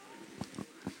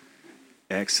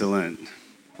Excellent.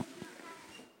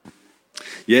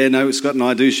 Yeah, no, Scott and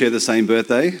I do share the same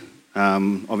birthday.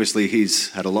 Obviously,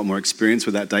 he's had a lot more experience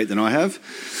with that date than I have.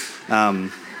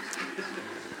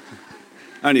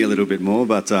 Only a little bit more,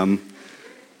 but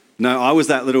no, I was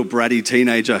that little bratty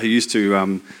teenager who used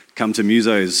to come to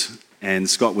musos, and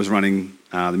Scott was running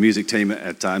the music team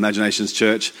at Imaginations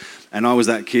Church, and I was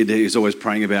that kid who was always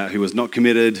praying about, who was not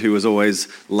committed, who was always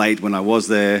late when I was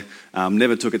there,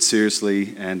 never took it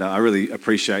seriously, and I really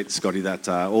appreciate, Scotty, that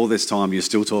all this time you're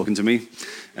still talking to me,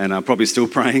 and I'm probably still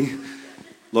praying.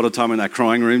 A lot of time in that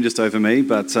crying room just over me,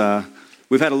 but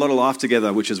we've had a lot of life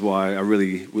together, which is why I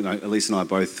really, Elise and I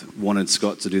both wanted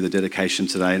Scott to do the dedication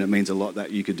today, and it means a lot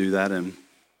that you could do that. And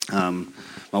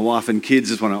my wife and kids,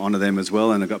 just want to honour them as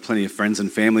well, and I've got plenty of friends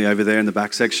and family over there in the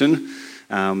back section,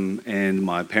 and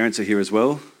my parents are here as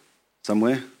well,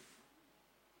 somewhere.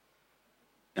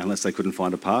 Unless they couldn't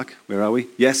find a park. Where are we?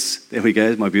 Yes, there we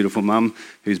go. My beautiful mum,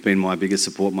 who's been my biggest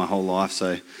support my whole life.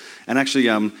 And actually,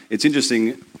 it's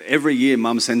interesting. Every year,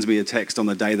 Mum sends me a text on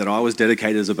the day that I was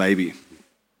dedicated as a baby.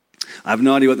 I have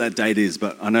no idea what that date is,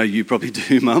 but I know you probably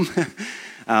do, Mum.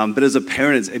 But as a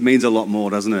parent, it means a lot more,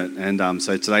 doesn't it? And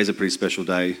so today's a pretty special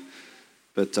day.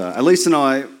 But Elise and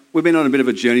I, we've been on a bit of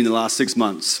a journey in the last 6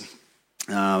 months.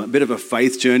 A bit of a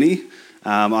faith journey.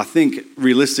 I think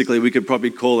realistically we could probably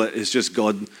call it is just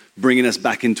God bringing us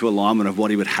back into alignment of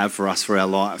what he would have for us for our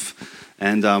life.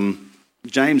 And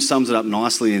James sums it up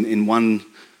nicely in 1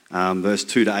 verse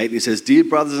 2 to 8. And he says, "Dear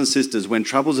brothers and sisters, when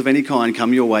troubles of any kind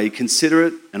come your way, consider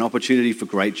it an opportunity for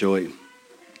great joy."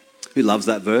 Who loves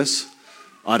that verse?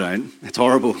 I don't. It's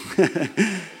horrible.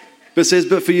 But it says,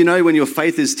 "But for you know, when your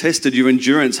faith is tested, your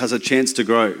endurance has a chance to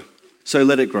grow. So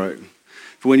let it grow.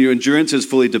 For when your endurance is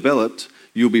fully developed,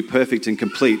 you'll be perfect and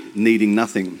complete, needing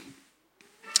nothing.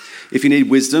 If you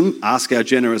need wisdom, ask our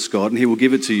generous God, and he will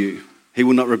give it to you. He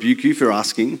will not rebuke you for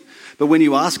asking. But when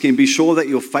you ask him, be sure that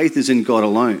your faith is in God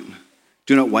alone.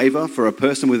 Do not waver, for a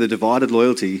person with a divided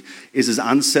loyalty is as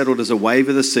unsettled as a wave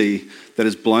of the sea that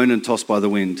is blown and tossed by the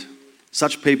wind.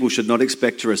 Such people should not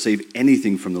expect to receive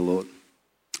anything from the Lord.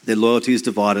 Their loyalty is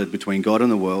divided between God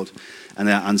and the world, and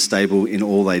they are unstable in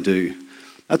all they do."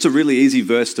 That's a really easy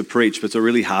verse to preach, but it's a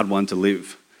really hard one to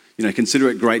live. Consider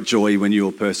it great joy when you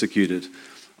are persecuted.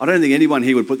 I don't think anyone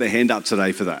here would put their hand up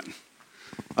today for that.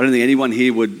 I don't think anyone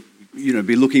here would,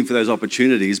 be looking for those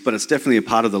opportunities, but it's definitely a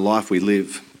part of the life we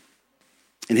live.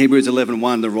 In Hebrews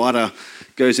 11:1, the writer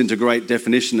goes into great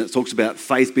definition. It talks about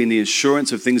faith being the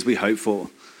assurance of things we hope for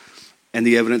and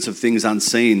the evidence of things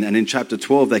unseen. And in chapter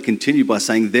 12, they continue by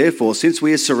saying, "Therefore, since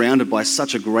we are surrounded by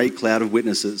such a great cloud of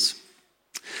witnesses,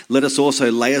 let us also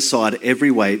lay aside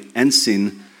every weight and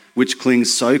sin which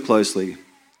clings so closely,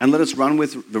 and let us run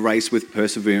with the race with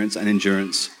perseverance and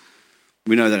endurance."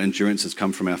 We know that endurance has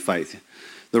come from our faith.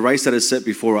 "The race that is set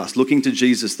before us, looking to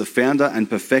Jesus, the founder and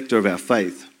perfecter of our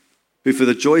faith, who for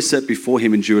the joy set before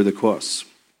him endured the cross,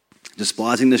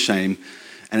 despising the shame,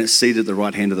 and is seated at the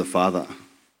right hand of the Father."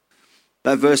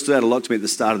 That verse stood out a lot to me at the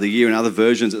start of the year. In other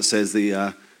versions, it says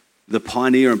the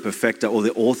pioneer and perfecter, or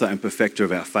the author and perfecter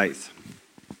of our faith.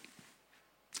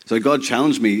 So God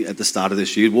challenged me at the start of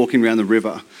this year, walking around the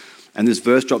river, and this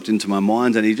verse dropped into my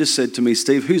mind, and he just said to me,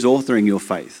 "Steve, who's authoring your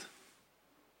faith?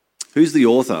 Who's the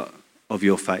author of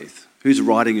your faith? Who's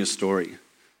writing your story?"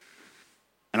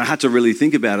 And I had to really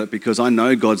think about it, because I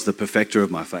know God's the perfecter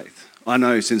of my faith. I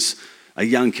know since a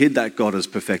young kid that God has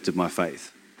perfected my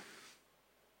faith.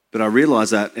 But I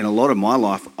realised that in a lot of my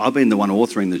life, I've been the one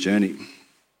authoring the journey.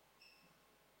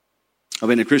 I've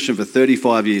been a Christian for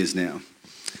 35 years now,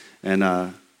 and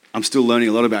I'm still learning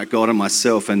a lot about God and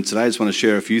myself, and today I just want to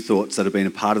share a few thoughts that have been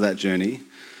a part of that journey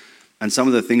and some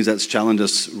of the things that's challenged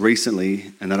us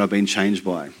recently and that I've been changed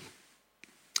by.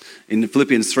 In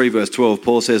Philippians 3 verse 12,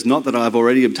 Paul says, "Not that I have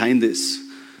already obtained this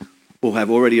or have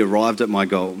already arrived at my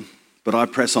goal, but I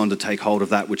press on to take hold of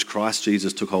that which Christ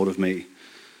Jesus took hold of me.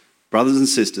 Brothers and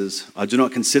sisters, I do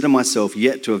not consider myself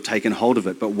yet to have taken hold of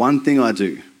it, but one thing I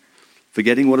do,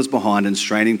 forgetting what is behind and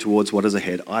straining towards what is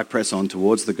ahead, I press on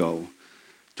towards the goal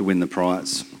to win the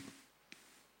prize."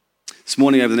 This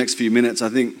morning, over the next few minutes, I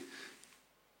think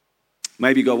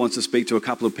maybe God wants to speak to a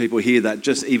couple of people here that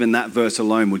just even that verse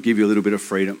alone would give you a little bit of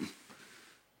freedom.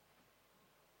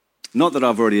 Not that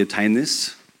I've already attained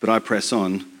this, but I press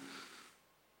on.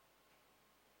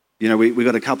 We've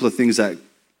got a couple of things that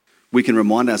we can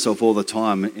remind ourselves all the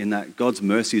time, in that God's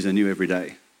mercies are new every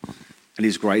day and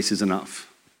his grace is enough.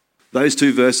 Those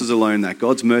two verses alone, that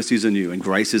God's mercies are new and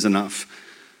grace is enough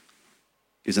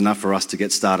for us to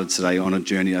get started today on a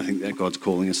journey I think that God's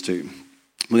calling us to.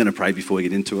 We're going to pray before we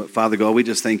get into it. Father God, we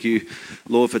just thank you,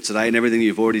 Lord, for today and everything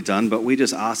you've already done, but we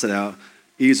just ask that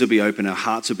ears will be open, our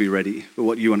hearts will be ready for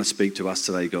what you want to speak to us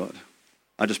today, God.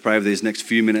 I just pray over these next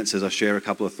few minutes as I share a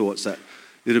couple of thoughts that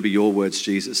it'll be your words,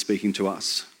 Jesus, speaking to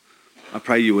us. I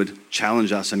pray you would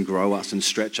challenge us and grow us and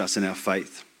stretch us in our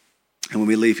faith. And when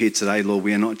we leave here today, Lord,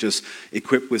 we are not just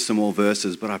equipped with some more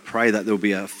verses, but I pray that there'll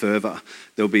be a fervour,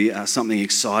 there'll be something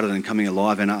excited and coming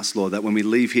alive in us, Lord, that when we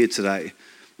leave here today,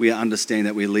 we understand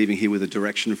that we're leaving here with a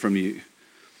direction from you,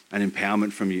 an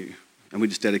empowerment from you. And we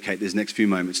just dedicate these next few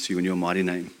moments to you in your mighty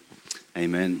name.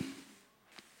 Amen.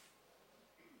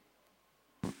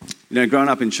 You know, growing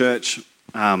up in church,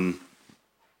 I've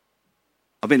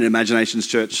been in Imaginations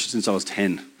Church since I was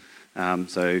 10.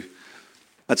 So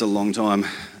that's a long time.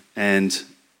 And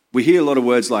we hear a lot of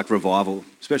words like revival,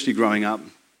 especially growing up.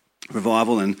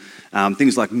 Revival and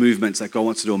things like movements, that God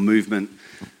wants to do a movement.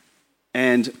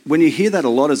 And when you hear that a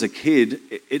lot as a kid,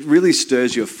 it really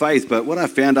stirs your faith. But what I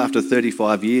found after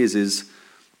 35 years is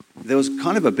there was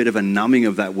kind of a bit of a numbing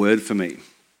of that word for me.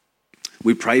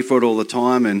 We pray for it all the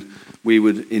time and we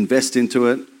would invest into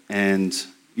it, and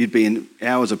you'd be in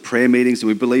hours of prayer meetings, and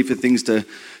we believe for things to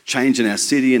change in our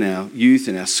city, in our youth,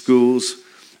 in our schools,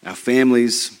 our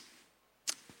families.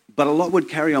 But a lot would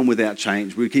carry on without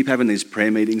change. We would keep having these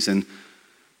prayer meetings, and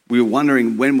we were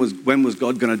wondering when was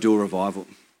God going to do a revival?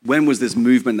 When was this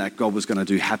movement that God was going to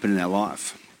do happen in our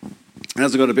life? And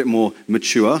as I got a bit more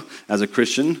mature as a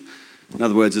Christian, in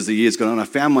other words, as the years got on, I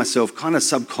found myself kind of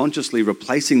subconsciously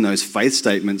replacing those faith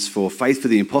statements for faith for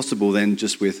the impossible then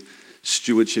just with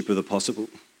stewardship of the possible.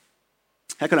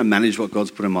 How can I manage what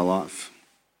God's put in my life?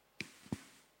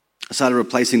 I started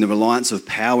replacing the reliance of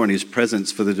power and his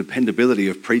presence for the dependability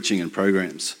of preaching and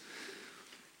programs,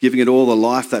 giving it all a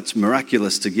life that's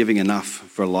miraculous to giving enough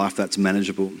for a life that's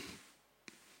manageable.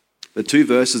 The two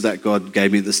verses that God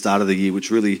gave me at the start of the year,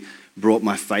 which really brought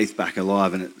my faith back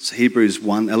alive, and it's Hebrews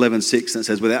 11:6, and it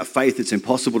says, without faith it's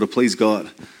impossible to please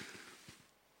God.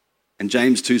 And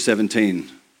James 2:17,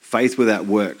 faith without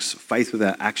works, faith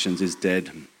without actions is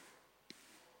dead.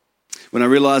 When I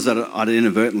realised that I'd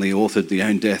inadvertently authored the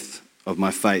own death of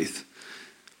my faith,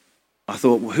 I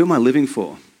thought, well, who am I living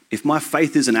for? If my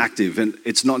faith isn't active and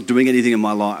it's not doing anything in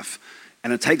my life,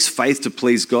 and it takes faith to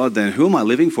please God, then who am I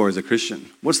living for as a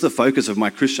Christian? What's the focus of my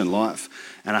Christian life?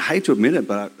 And I hate to admit it,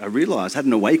 but I realised, had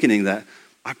an awakening that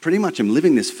I pretty much am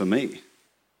living this for me.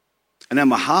 And now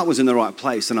my heart was in the right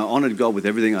place and I honoured God with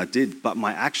everything I did, but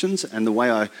my actions and the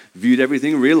way I viewed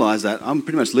everything realised that I'm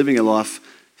pretty much living a life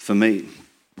for me.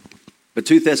 But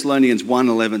 2 Thessalonians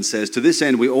 1:11 says, to this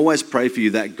end we always pray for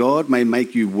you that God may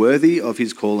make you worthy of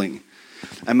his calling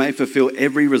and may fulfil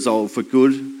every resolve for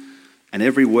good and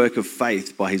every work of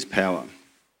faith by his power,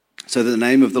 so that the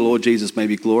name of the Lord Jesus may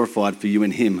be glorified for you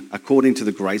in him, according to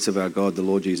the grace of our God, the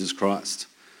Lord Jesus Christ.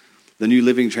 The New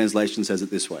Living Translation says it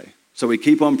this way. So we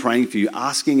keep on praying for you,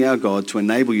 asking our God to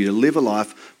enable you to live a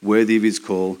life worthy of his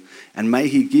call, and may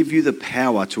he give you the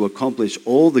power to accomplish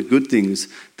all the good things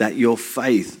that your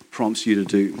faith prompts you to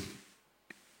do.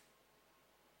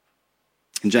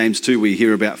 In James 2, we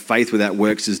hear about faith without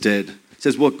works is dead. It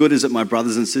says, what good is it, my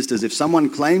brothers and sisters, if someone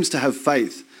claims to have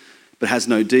faith but has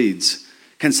no deeds?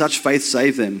 Can such faith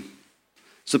save them?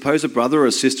 Suppose a brother or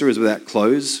a sister is without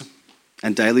clothes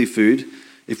and daily food.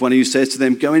 If one of you says to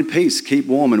them, go in peace, keep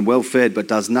warm and well fed, but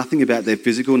does nothing about their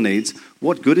physical needs,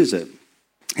 what good is it?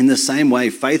 In the same way,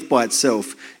 faith by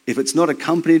itself, if it's not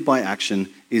accompanied by action,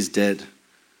 is dead.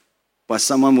 By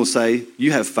someone will say,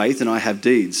 you have faith and I have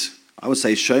deeds. I will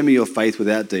say, show me your faith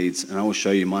without deeds, and I will show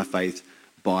you my faith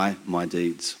by my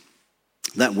deeds.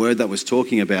 That word that was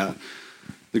talking about,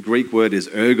 the Greek word is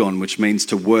ergon, which means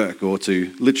to work or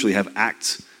to literally have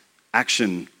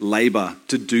action, labour,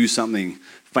 to do something.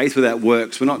 Faith without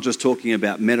works, we're not just talking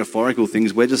about metaphorical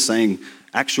things, we're just saying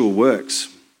actual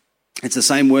works. It's the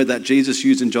same word that Jesus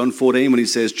used in John 14 when he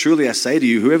says, truly I say to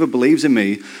you, whoever believes in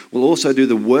me will also do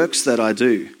the works that I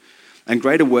do. And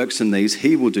greater works than these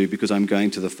he will do because I'm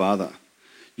going to the Father.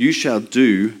 You shall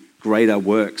do greater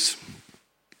works.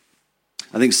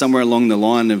 I think somewhere along the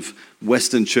line of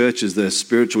Western churches, the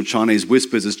spiritual Chinese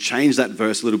whispers has changed that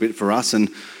verse a little bit for us, and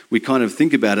we kind of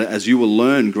think about it as you will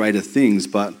learn greater things,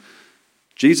 but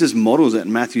Jesus models it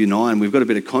in Matthew 9. We've got a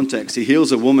bit of context. He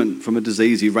heals a woman from a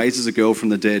disease. He raises a girl from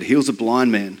the dead, heals a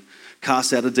blind man,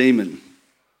 casts out a demon.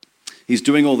 He's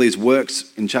doing all these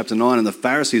works in chapter 9, and the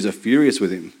Pharisees are furious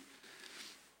with him.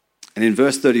 And in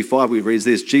verse 35, we read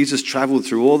this, Jesus travelled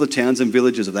through all the towns and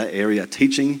villages of that area,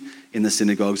 teaching in the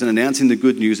synagogues and announcing the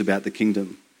good news about the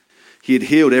kingdom. He had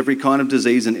healed every kind of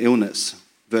disease and illness.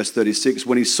 Verse 36,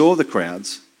 when he saw the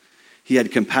crowds, he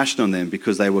had compassion on them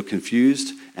because they were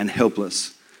confused and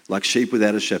helpless, like sheep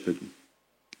without a shepherd.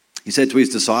 He said to his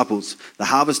disciples, the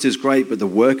harvest is great, but the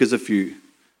workers are few.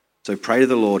 So pray to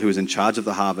the Lord who is in charge of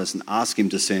the harvest and ask him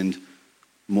to send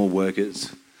more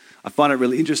workers. I find it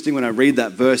really interesting when I read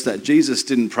that verse that Jesus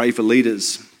didn't pray for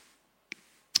leaders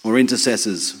or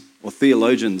intercessors or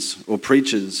theologians or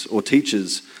preachers or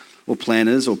teachers or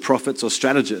planners or prophets or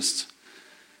strategists.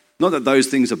 Not that those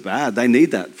things are bad. They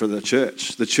need that for the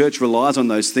church. The church relies on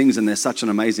those things and they're such an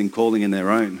amazing calling in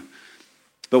their own.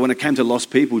 But when it came to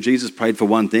lost people, Jesus prayed for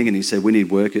one thing and he said, we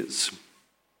need workers.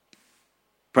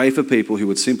 Pray for people who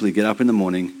would simply get up in the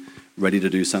morning ready to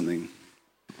do something.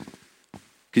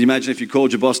 Can you imagine if you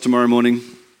called your boss tomorrow morning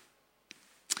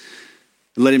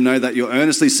and let him know that you're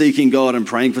earnestly seeking God and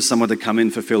praying for someone to come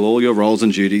in, fulfill all your roles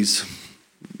and duties,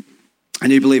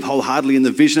 and you believe wholeheartedly in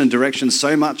the vision and direction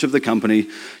so much of the company,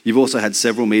 you've also had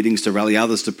several meetings to rally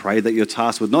others to pray that your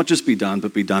task would not just be done,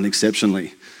 but be done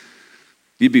exceptionally.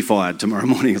 You'd be fired tomorrow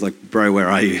morning. It's like, bro, where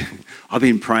are you? I've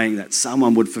been praying that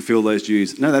someone would fulfill those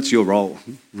duties. No, that's your role,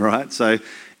 right? So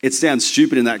it sounds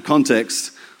stupid in that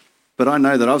context, but I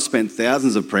know that I've spent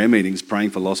thousands of prayer meetings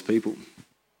praying for lost people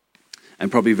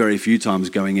and probably very few times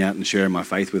going out and sharing my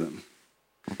faith with them.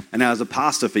 And now as a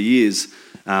pastor for years,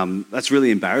 that's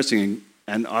really embarrassing.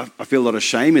 And I feel a lot of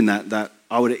shame in that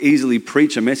I would easily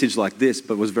preach a message like this,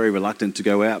 but was very reluctant to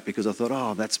go out because I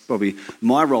thought, that's probably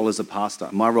my role as a pastor.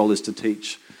 My role is to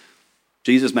teach.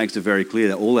 Jesus makes it very clear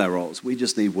that all our roles, we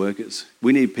just need workers.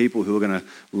 We need people who are going to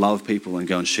love people and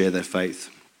go and share their faith.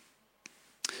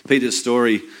 Peter's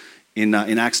story in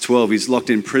Acts 12, he's locked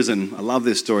in prison. I love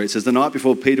this story. It says, the night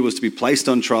before Peter was to be placed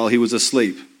on trial, he was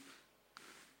asleep.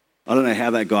 I don't know how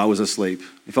that guy was asleep.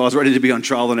 If I was ready to be on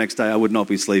trial the next day, I would not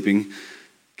be sleeping.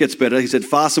 Gets better. He said,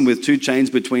 fastened with 2 chains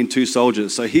between 2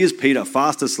 soldiers. So here's Peter,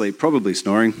 fast asleep, probably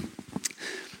snoring,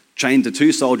 chained to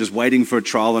 2 soldiers waiting for a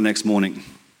trial the next morning.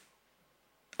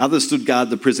 Others stood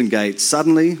guard the prison gate.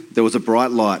 Suddenly, there was a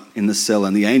bright light in the cell,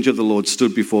 and the angel of the Lord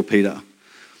stood before Peter.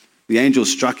 The angel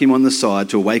struck him on the side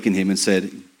to awaken him and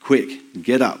said, quick,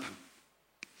 get up.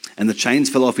 And the chains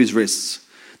fell off his wrists.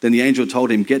 Then the angel told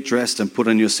him, get dressed and put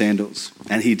on your sandals.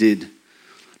 And he did.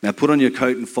 Now put on your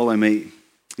coat and follow me,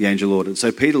 the angel ordered.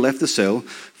 So Peter left the cell,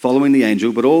 following the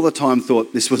angel, but all the time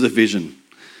thought this was a vision.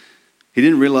 He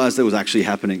didn't realize that was actually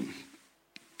happening.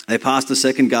 They passed the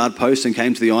second guard post and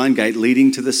came to the iron gate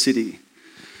leading to the city.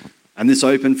 And this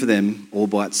opened for them all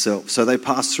by itself. So they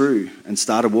passed through and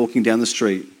started walking down the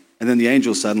street. And then the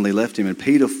angel suddenly left him, and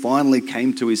Peter finally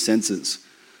came to his senses.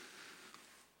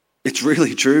 It's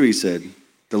really true, he said.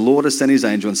 The Lord has sent his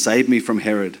angel and saved me from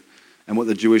Herod and what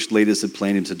the Jewish leaders had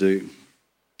planned him to do.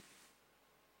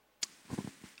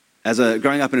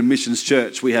 Growing up in a missions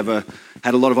church, we had a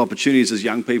lot of opportunities as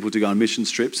young people to go on missions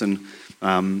trips, and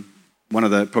one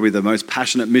of probably the most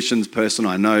passionate missions person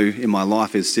I know in my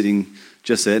life is sitting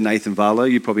just there, Nathan Varlow.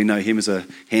 You probably know him as a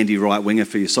handy right winger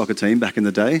for your soccer team back in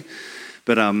the day.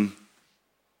 But me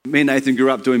and Nathan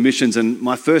grew up doing missions, and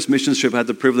my first missions trip I had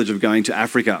the privilege of going to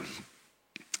Africa.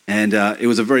 And it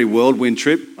was a very whirlwind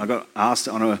trip. I got asked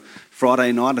on a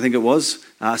Friday night, I think it was,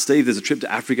 Steve, there's a trip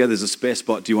to Africa, there's a spare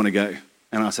spot, do you want to go?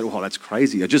 And I said, well, that's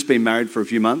crazy. I've just been married for a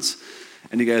few months.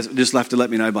 And he goes, just have to let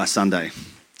me know by Sunday.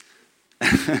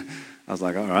 I was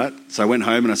like, all right. So I went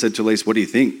home and I said to Elise, what do you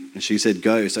think? And she said,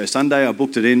 go. So Sunday I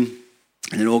booked it in,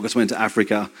 and in August went to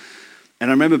Africa. And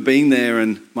I remember being there,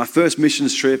 and my first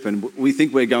missions trip, and we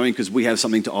think we're going because we have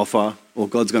something to offer, or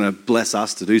God's going to bless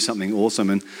us to do something awesome.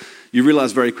 And you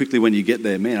realize very quickly when you get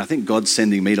there, man, I think God's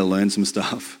sending me to learn some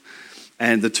stuff.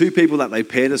 And the 2 people that they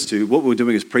paired us to, what we were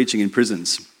doing is preaching in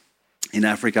prisons in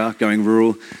Africa, going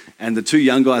rural. And the 2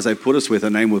 young guys they put us with,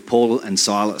 their name were Paul and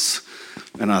Silas.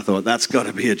 And I thought, that's got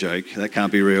to be a joke. That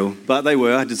can't be real. But they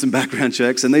were. I did some background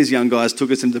checks, and these young guys took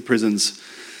us into prisons.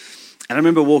 And I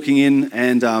remember walking in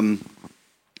and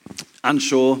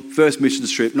unsure, first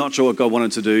missions trip, not sure what God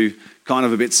wanted to do, kind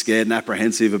of a bit scared and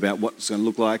apprehensive about what it's going to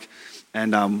look like.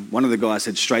 And one of the guys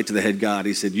said straight to the head guard,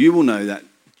 he said, you will know that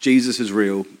Jesus is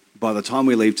real. By the time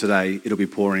we leave today, it'll be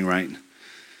pouring rain.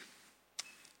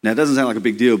 Now, it doesn't sound like a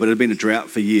big deal, but it had been a drought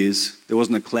for years. There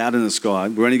wasn't a cloud in the sky.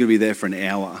 We're only going to be there for an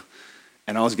hour.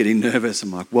 And I was getting nervous.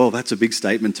 I'm like, well, that's a big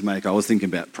statement to make. I was thinking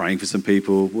about praying for some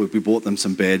people. We bought them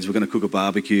some beds. We're going to cook a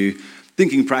barbecue,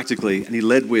 thinking practically. And he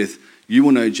led with, you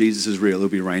will know Jesus is real. It'll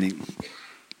be raining.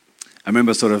 I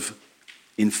remember sort of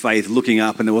in faith looking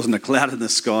up, and there wasn't a cloud in the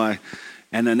sky.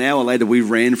 And an hour later, we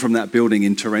ran from that building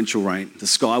in torrential rain. The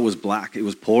sky was black. It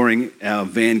was pouring. Our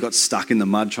van got stuck in the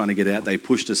mud trying to get out. They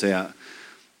pushed us out.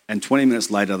 And 20 minutes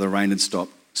later, the rain had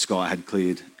stopped. Sky had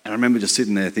cleared. And I remember just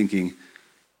sitting there thinking,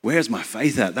 where's my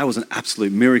faith at? That was an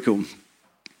absolute miracle.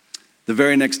 The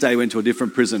very next day, went to a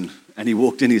different prison, and he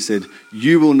walked in, he said,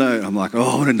 you will know. I'm like,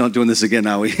 oh, we're not doing this again,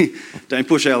 are we? Don't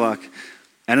push our luck.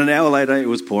 And an hour later, it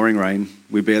was pouring rain.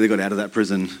 We barely got out of that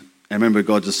prison. I remember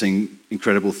God just seeing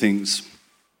incredible things.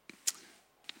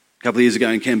 A couple of years ago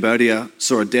in Cambodia,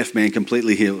 saw a deaf man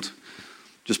completely healed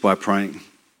just by praying.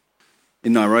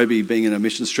 In Nairobi, being in a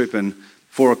missions trip, and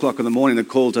 4 o'clock in the morning, the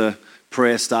call to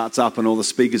prayer starts up and all the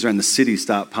speakers around the city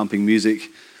start pumping music.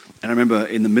 And I remember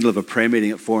in the middle of a prayer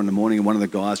meeting at 4 in the morning, and one of the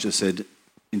guys just said,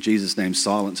 "In Jesus' name,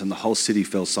 silence," and the whole city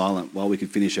fell silent while we could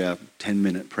finish our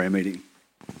 10-minute prayer meeting.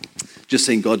 Just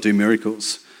seeing God do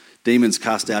miracles. Demons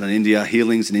cast out in India,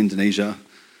 healings in Indonesia.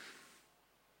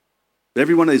 But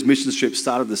every one of these mission trips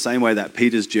started the same way that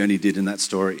Peter's journey did in that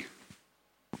story.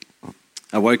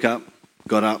 I woke up,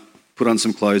 got up, put on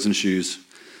some clothes and shoes,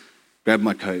 grabbed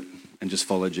my coat, and just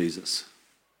followed Jesus.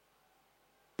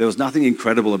 There was nothing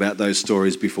incredible about those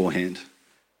stories beforehand.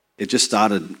 It just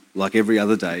started like every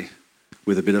other day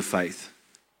with a bit of faith,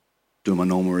 doing my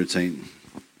normal routine.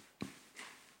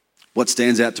 What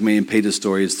stands out to me in Peter's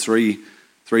story is three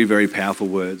very powerful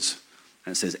words.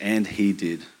 And it says, "and he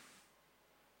did."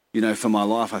 You know, for my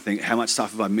life, I think, how much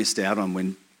stuff have I missed out on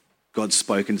when God's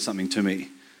spoken something to me?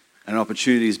 An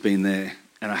opportunity's been there,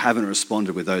 and I haven't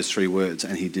responded with those 3 words,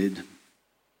 and he did.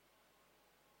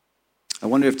 I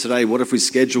wonder if today, what if we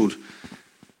scheduled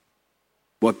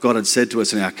what God had said to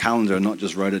us in our calendar and not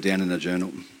just wrote it down in a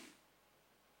journal?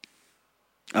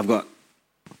 I've got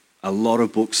a lot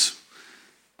of books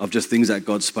of just things that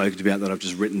God spoke about that I've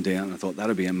just written down. I thought that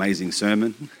would be an amazing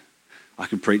sermon. I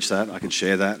could preach that, I could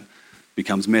share that.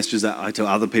 Becomes messages that I tell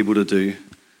other people to do,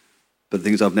 but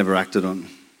things I've never acted on.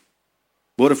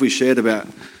 What if we shared about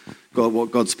God,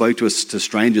 what God spoke to us to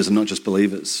strangers and not just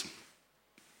believers?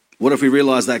 What if we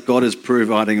realised that God is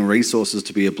providing resources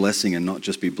to be a blessing and not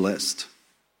just be blessed?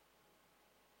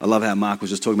 I love how Mark was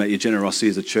just talking about your generosity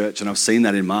as a church, and I've seen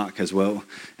that in Mark as well,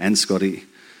 and Scotty.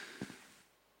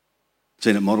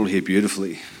 Seen it modelled here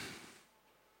beautifully.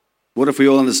 What if we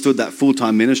all understood that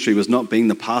full-time ministry was not being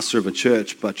the pastor of a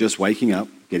church, but just waking up,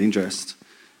 getting dressed,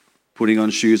 putting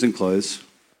on shoes and clothes?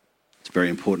 It's a very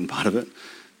important part of it.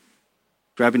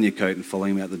 Grabbing your coat and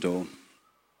following him out the door.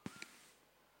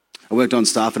 I worked on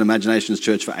staff at Imaginations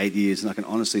Church for 8 years, and I can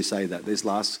honestly say that this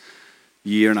last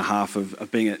year and a half of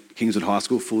being at Kingswood High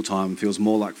School full-time feels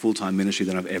more like full-time ministry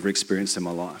than I've ever experienced in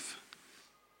my life.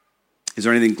 Is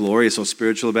there anything glorious or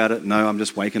spiritual about it? No, I'm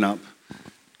just waking up,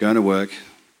 going to work,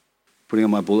 putting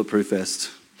on my bulletproof vest,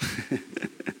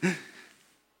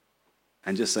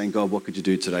 and just saying, "God, what could you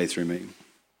do today through me?"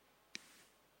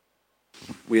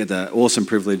 We had the awesome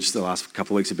privilege the last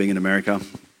couple of weeks of being in America.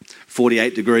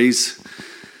 48 degrees.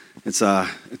 It's a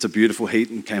beautiful heat,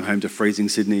 and came home to freezing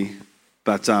Sydney.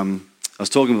 But I was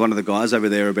talking with one of the guys over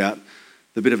there about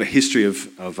the bit of a history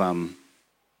of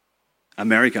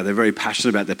America. They're very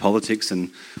passionate about their politics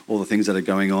and all the things that are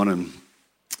going on, and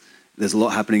there's a lot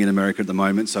happening in America at the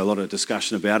moment, so a lot of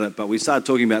discussion about it. But we started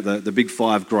talking about the big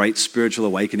 5 great spiritual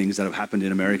awakenings that have happened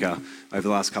in America over the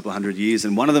last couple of hundred years.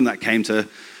 And one of them that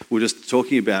we were just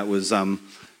talking about was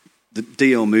the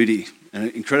D.L. Moody, an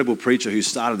incredible preacher who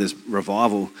started this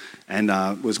revival and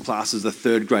was classed as the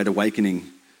 3rd great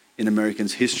awakening in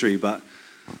Americans' history. But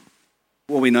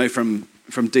what we know from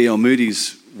D.L.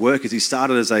 Moody's work is he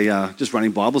started as just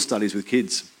running Bible studies with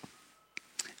kids,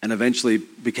 and eventually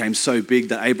became so big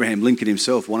that Abraham Lincoln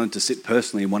himself wanted to sit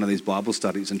personally in one of these Bible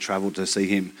studies and travelled to see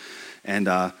him. And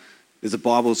there's a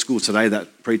Bible school today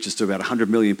that preaches to about 100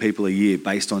 million people a year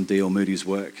based on D.L. Moody's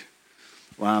work.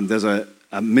 There's a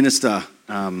minister,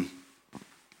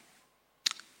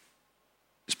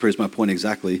 this proves my point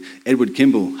exactly, Edward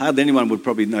Kimball. Hardly anyone would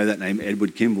probably know that name,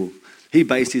 Edward Kimball. He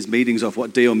based his meetings off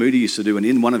what D.L. Moody used to do, and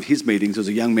in one of his meetings there was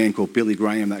a young man called Billy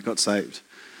Graham that got saved.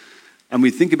 And we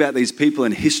think about these people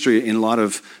in history in light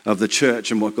of the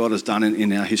church and what God has done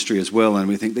in our history as well, and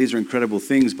we think these are incredible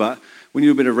things. But when you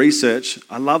do a bit of research,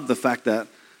 I love the fact that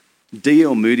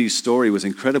D.L. Moody's story was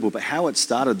incredible, but how it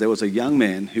started, there was a young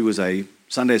man who was a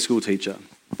Sunday school teacher,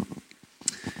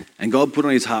 and God put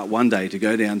on his heart one day to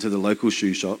go down to the local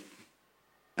shoe shop,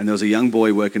 and there was a young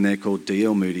boy working there called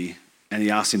D.L. Moody, and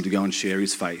he asked him to go and share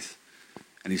his faith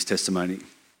and his testimony.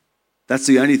 That's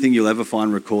the only thing you'll ever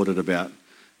find recorded about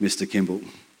Mr. Kimball.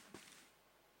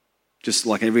 Just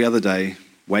like every other day,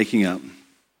 waking up,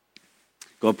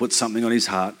 God put something on his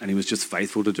heart and he was just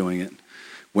faithful to doing it.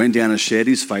 Went down and shared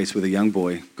his faith with a young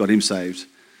boy, got him saved.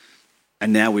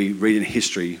 And now we read in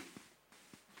history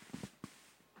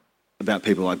about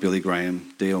people like Billy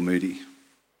Graham, D.L. Moody.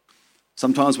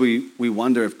 Sometimes we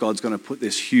wonder if God's going to put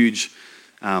this huge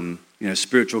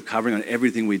spiritual covering on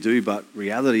everything we do, but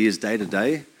reality is day to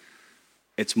day,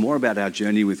 it's more about our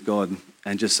journey with God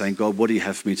and just saying, "God, what do you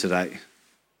have for me today?"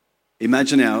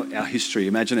 Imagine our history,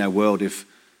 imagine our world if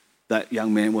that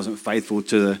young man wasn't faithful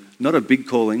to not a big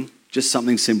calling, just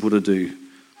something simple to do.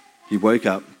 He woke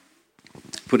up,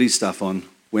 put his stuff on,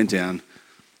 went down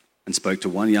and spoke to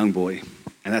one young boy.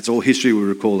 And that's all history we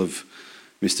recall of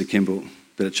Mr. Kimball,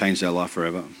 but it changed our life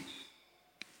forever.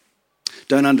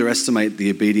 Don't underestimate the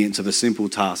obedience of a simple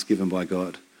task given by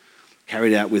God,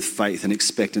 carried out with faith and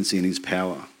expectancy in his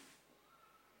power.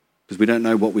 Because we don't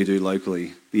know what we do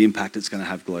locally, the impact it's going to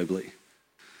have globally.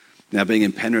 Now, being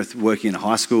in Penrith, working in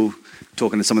high school,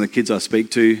 talking to some of the kids I speak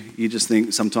to, you just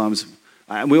think sometimes,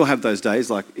 and we all have those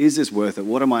days, like, is this worth it?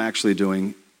 What am I actually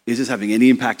doing? Is this having any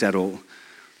impact at all?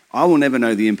 I will never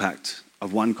know the impact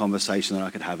of one conversation that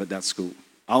I could have at that school.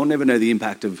 I will never know the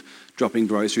impact of dropping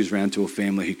groceries around to a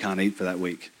family who can't eat for that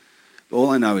week. All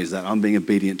I know is that I'm being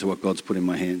obedient to what God's put in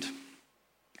my hand.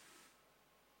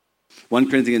 1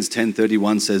 Corinthians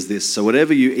 10:31 says this, so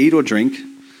whatever you eat or drink,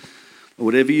 or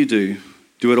whatever you do,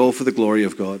 do it all for the glory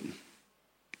of God.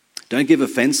 Don't give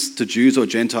offense to Jews or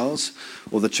Gentiles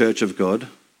or the church of God.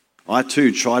 I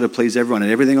too try to please everyone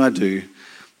in everything I do.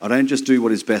 I don't just do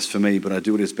what is best for me, but I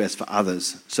do what is best for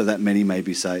others so that many may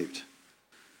be saved.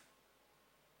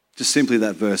 Just simply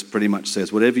that verse pretty much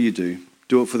says, whatever you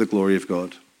do it for the glory of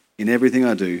God. In everything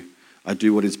I do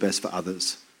what is best for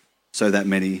others so that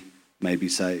many may be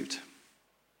saved.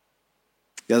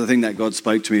 The other thing that God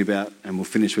spoke to me about, and we'll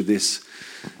finish with this,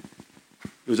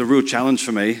 it was a real challenge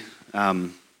for me.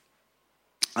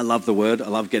 I love the Word. I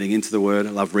love getting into the Word. I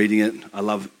love reading it. I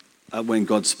love when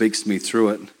God speaks to me through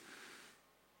it.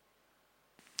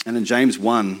 And in James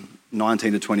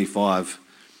 1:19-25,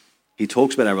 he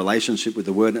talks about our relationship with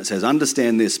the Word, and it says,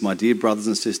 understand this, my dear brothers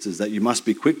and sisters, that you must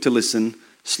be quick to listen,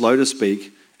 slow to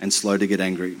speak, and slow to get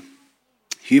angry.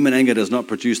 Human anger does not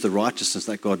produce the righteousness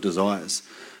that God desires.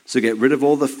 So get rid of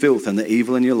all the filth and the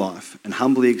evil in your life and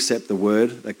humbly accept the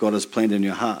word that God has planted in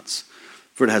your hearts,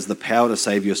 for it has the power to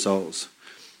save your souls.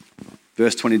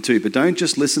 Verse 22, but don't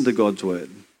just listen to God's word.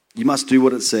 You must do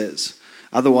what it says.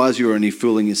 Otherwise, you are only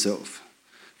fooling yourself.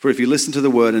 For if you listen to the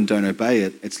word and don't obey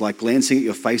it, it's like glancing at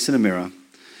your face in a mirror.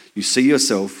 You see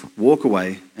yourself, walk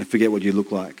away, and forget what you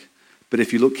look like. But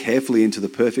if you look carefully into the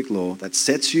perfect law that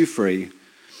sets you free,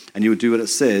 and you will do what it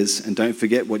says and don't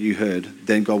forget what you heard,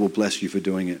 then God will bless you for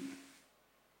doing it.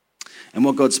 And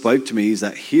what God spoke to me is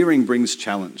that hearing brings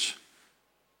challenge,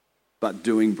 but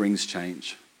doing brings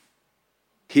change.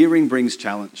 Hearing brings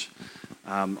challenge.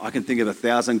 I can think of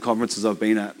 1,000 conferences I've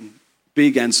been at,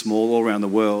 big and small, all around the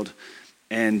world,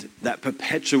 and that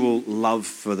perpetual love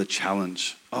for the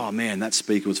challenge. Oh man, that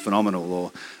speaker was phenomenal,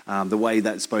 or the way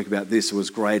that spoke about this was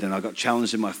great, and I got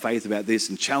challenged in my faith about this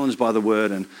and challenged by the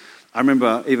word. And I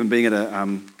remember even being at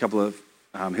a couple of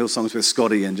Hillsongs with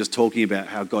Scotty and just talking about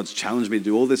how God's challenged me to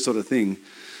do all this sort of thing.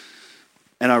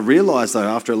 And I realised, though,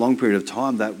 after a long period of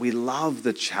time, that we love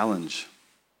the challenge.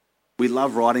 We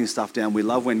love writing stuff down. We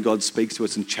love when God speaks to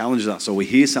us and challenges us, or we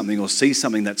hear something or see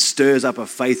something that stirs up a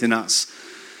faith in us.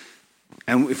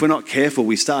 And if we're not careful,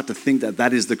 we start to think that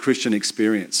that is the Christian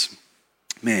experience.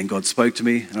 Man, God spoke to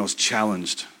me and I was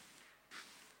challenged.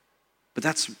 But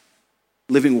that's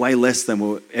living way less than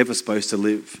we're ever supposed to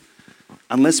live.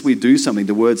 Unless we do something,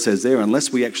 the word says there,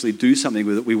 unless we actually do something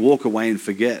with it, we walk away and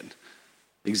forget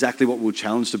exactly what we were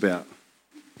challenged about.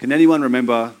 Can anyone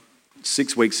remember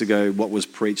 6 weeks ago what was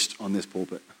preached on this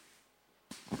pulpit?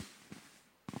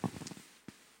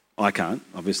 I can't,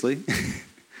 obviously.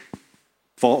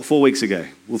 4 weeks ago.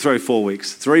 We'll throw 4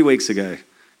 weeks. 3 weeks ago.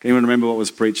 Can anyone remember what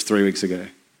was preached 3 weeks ago?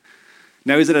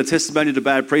 Now, is it a testimony to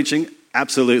bad preaching?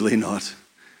 Absolutely not.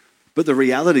 But the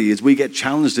reality is we get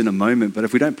challenged in a moment, but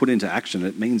if we don't put it into action,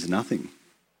 it means nothing.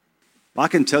 I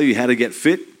can tell you how to get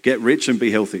fit, get rich, and be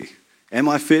healthy. Am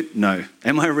I fit? No.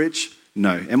 Am I rich?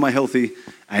 No. Am I healthy?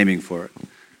 Aiming for it.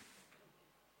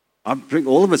 I think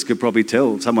all of us could probably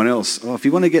tell someone else, oh, if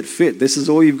you want to get fit, this is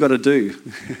all you've got to do.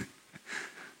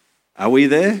 Are we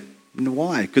there?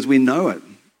 Why? Because we know it.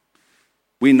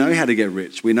 We know how to get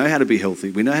rich. We know how to be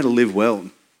healthy. We know how to live well.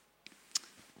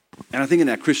 And I think in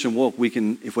our Christian walk, we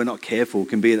can, if we're not careful,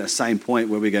 can be at that same point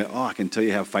where we go, oh, I can tell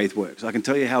you how faith works. I can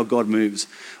tell you how God moves.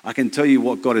 I can tell you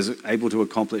what God is able to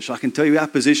accomplish. I can tell you our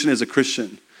position as a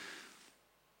Christian.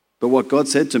 But what God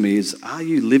said to me is, are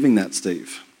you living that,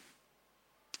 Steve?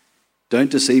 Don't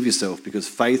deceive yourself, because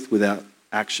faith without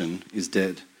action is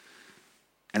dead.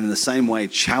 And in the same way,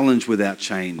 challenge without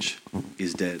change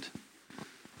is dead.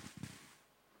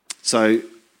 So,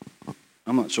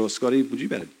 I'm not sure, Scotty, would you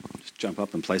better just jump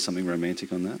up and play something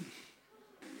romantic on that?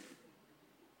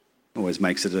 Always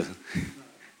makes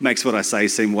what I say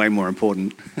seem way more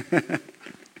important.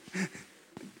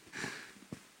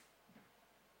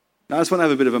 Now, I just want to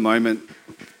have a bit of a moment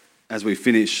as we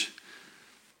finish,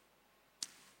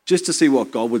 just to see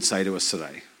what God would say to us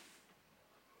today.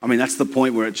 I mean, that's the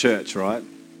point we're at church, right?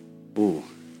 Ooh,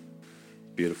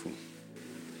 beautiful.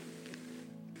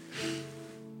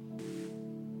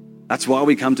 That's why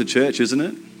we come to church, isn't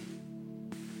it?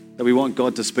 That we want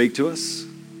God to speak to us.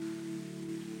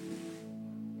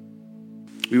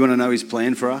 We want to know his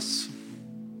plan for us.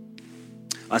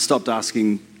 I stopped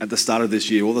asking at the start of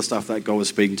this year all the stuff that God was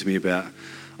speaking to me about.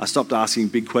 I stopped asking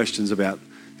big questions about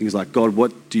things like, God,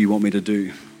 what do you want me to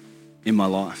do in my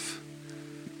life?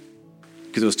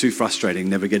 Because it was too frustrating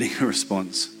never getting a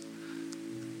response.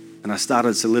 And I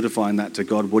started solidifying that to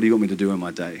God, what do you want me to do in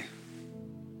my day?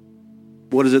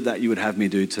 What is it that you would have me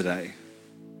do today?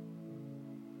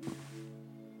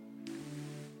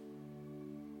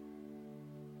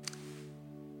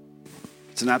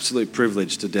 It's an absolute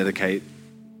privilege to dedicate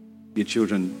your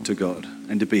children to God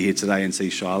and to be here today and see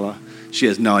Shyla. She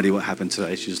has no idea what happened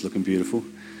today. She's just looking beautiful.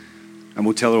 And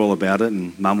we'll tell her all about it,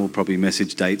 and Mum will probably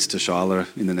message dates to Shyla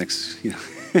in the next,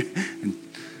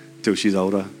 until she's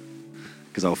older,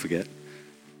 because I'll forget.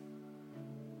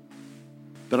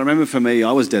 But I remember for me,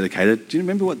 I was dedicated. Do you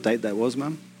remember what date that was,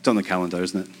 Mum? It's on the calendar,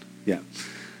 isn't it? Yeah.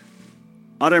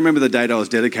 I don't remember the date I was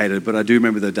dedicated, but I do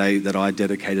remember the day that I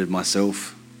dedicated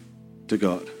myself to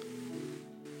God.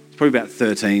 It's probably about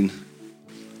 13.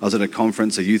 I was at a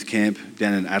conference, a youth camp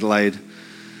down in Adelaide,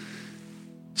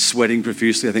 sweating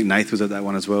profusely. I think Nath was at that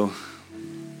one as well.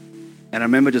 And I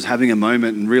remember just having a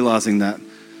moment and realizing that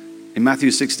in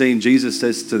Matthew 16, Jesus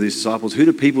says to the disciples, who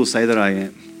do people say that I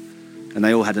am? And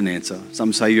they all had an answer.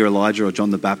 Some say you're Elijah or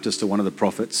John the Baptist or one of the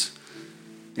prophets.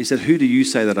 And he said, who do you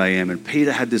say that I am? And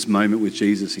Peter had this moment with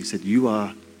Jesus. He said, you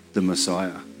are the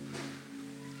Messiah.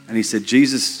 And he said,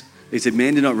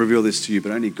 man did not reveal this to you,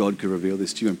 but only God could reveal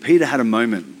this to you. And Peter had a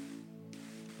moment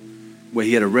where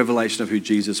he had a revelation of who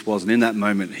Jesus was. And in that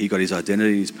moment, he got his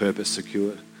identity, his purpose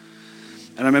secured.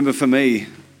 And I remember for me,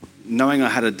 knowing I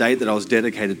had a date that I was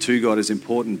dedicated to God is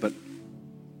important, but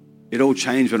it all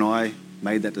changed when I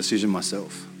made that decision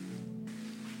myself.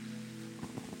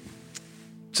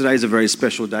 Today's a very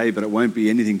special day, but it won't be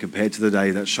anything compared to the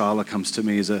day that Shyla comes to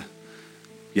me as a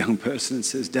young person and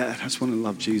says, Dad, I just want to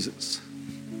love Jesus.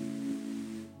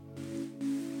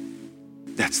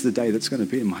 That's the day that's going to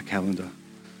be in my calendar.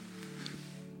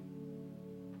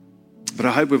 But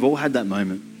I hope we've all had that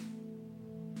moment.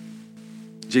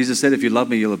 Jesus said, if you love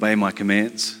me, you'll obey my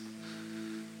commands.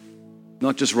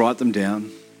 Not just write them down,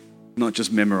 not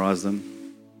just memorize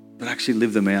them, but actually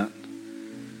live them out.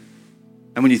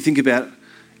 And when you think about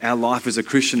our life as a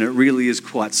Christian, it really is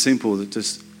quite simple to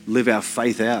just live our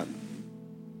faith out.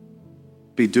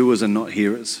 Be doers and not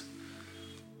hearers.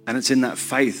 And it's in that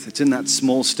faith, it's in that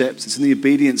small steps, it's in the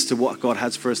obedience to what God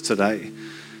has for us today.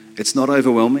 It's not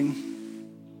overwhelming.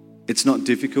 It's not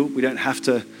difficult. We don't have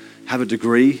to have a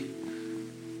degree.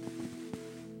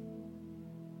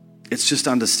 It's just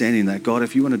understanding that, God,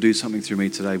 if you want to do something through me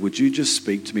today, would you just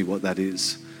speak to me what that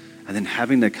is? And then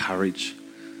having the courage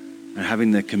and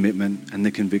having the commitment and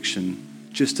the conviction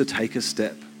just to take a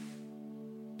step.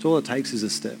 It's all it takes is a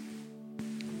step.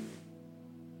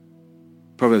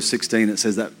 Proverbs 16, it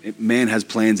says that man has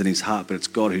plans in his heart, but it's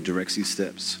God who directs his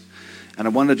steps. And I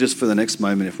wonder just for the next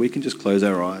moment, if we can just close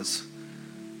our eyes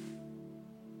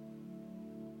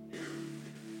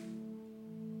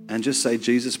and just say,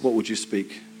 Jesus, what would you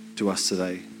speak to us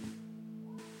today?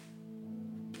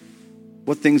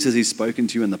 What things has he spoken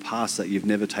to you in the past that you've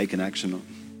never taken action on?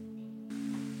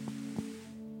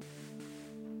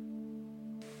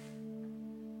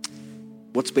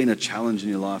 What's been a challenge in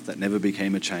your life that never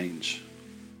became a change?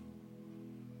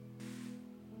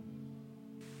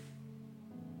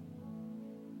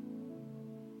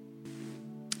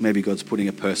 Maybe God's putting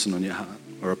a person on your heart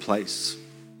or a place.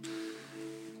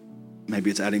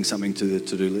 Maybe it's adding something to the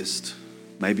to-do list.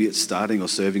 Maybe it's starting or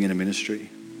serving in a ministry.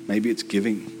 Maybe it's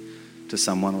giving to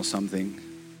someone or something.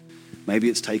 Maybe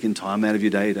it's taking time out of your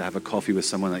day to have a coffee with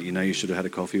someone that you know you should have had a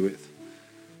coffee with.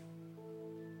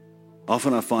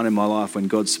 Often I find in my life when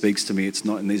God speaks to me, it's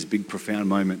not in these big profound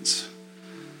moments.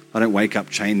 I don't wake up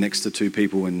chained next to two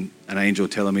people and an angel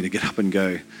telling me to get up and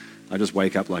go. I just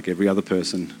wake up like every other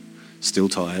person, still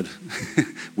tired,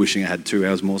 wishing I had 2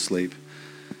 hours more sleep.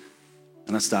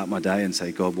 And I start my day and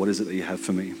say, God, what is it that you have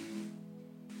for me?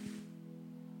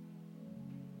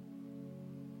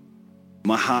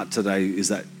 My heart today is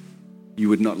that you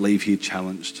would not leave here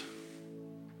challenged,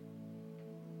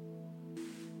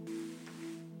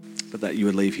 but that you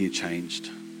would leave here changed.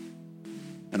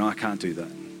 And I can't do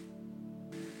that.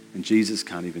 And Jesus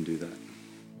can't even do that.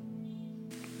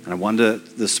 And I wonder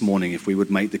this morning if we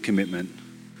would make the commitment,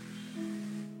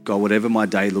 God, whatever my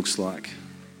day looks like,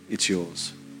 it's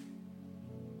yours.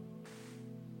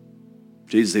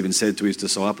 Jesus even said to his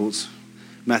disciples,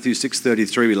 Matthew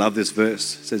 6:33, we love this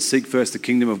verse. It says, seek first the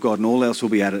kingdom of God and all else will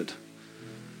be added.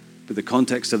 But the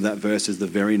context of that verse is the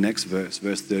very next verse,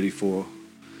 verse 34.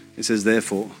 It says,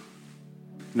 therefore,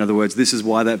 in other words, this is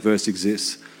why that verse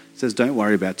exists. It says, don't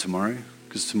worry about tomorrow,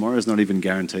 because tomorrow is not even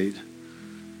guaranteed.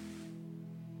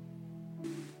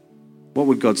 What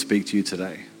would God speak to you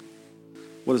today?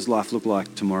 What does life look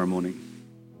like tomorrow morning?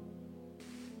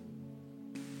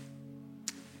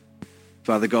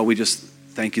 Father God, we just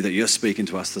thank you that you're speaking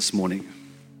to us this morning.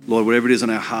 Lord, whatever it is on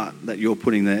our heart that you're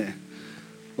putting there,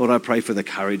 Lord, I pray for the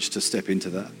courage to step into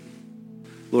that.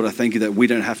 Lord, I thank you that we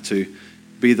don't have to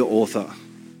be the author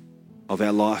of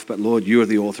our life, but Lord, you are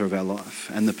the author of our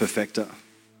life and the perfecter.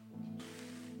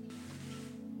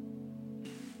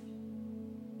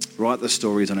 Write the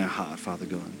stories on our heart, Father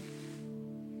God.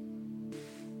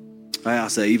 I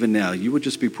ask that even now you would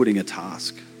just be putting a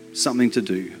task, something to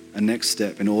do, a next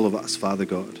step in all of us, Father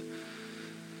God.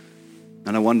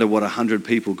 And I wonder what 100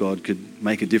 people, God, could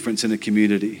make a difference in a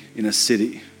community, in a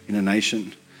city, in a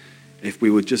nation, if we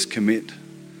would just commit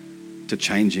to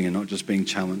changing and not just being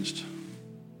challenged.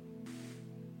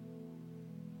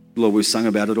 Lord, we've sung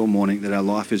about it all morning, that our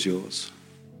life is yours.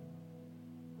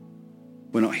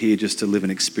 We're not here just to live an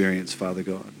experience, Father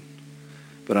God.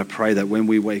 But I pray that when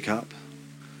we wake up,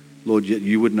 Lord, yet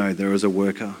you would know there is a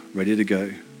worker ready to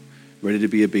go, ready to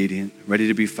be obedient, ready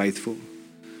to be faithful,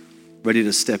 ready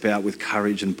to step out with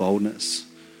courage and boldness,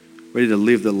 ready to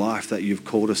live the life that you've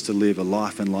called us to live, a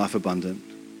life and life abundant.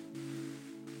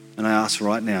 And I ask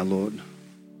right now, Lord,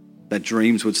 that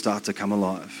dreams would start to come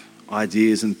alive.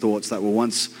 Ideas and thoughts that were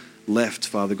once left,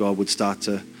 Father God, would start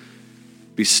to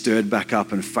be stirred back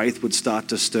up, and faith would start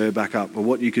to stir back up of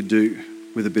what you could do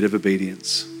with a bit of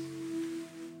obedience.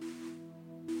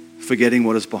 Forgetting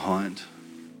what is behind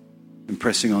and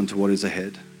pressing on to what is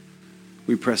ahead.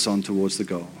 We press on towards the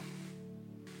goal.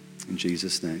 In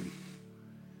Jesus' name,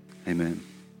 amen.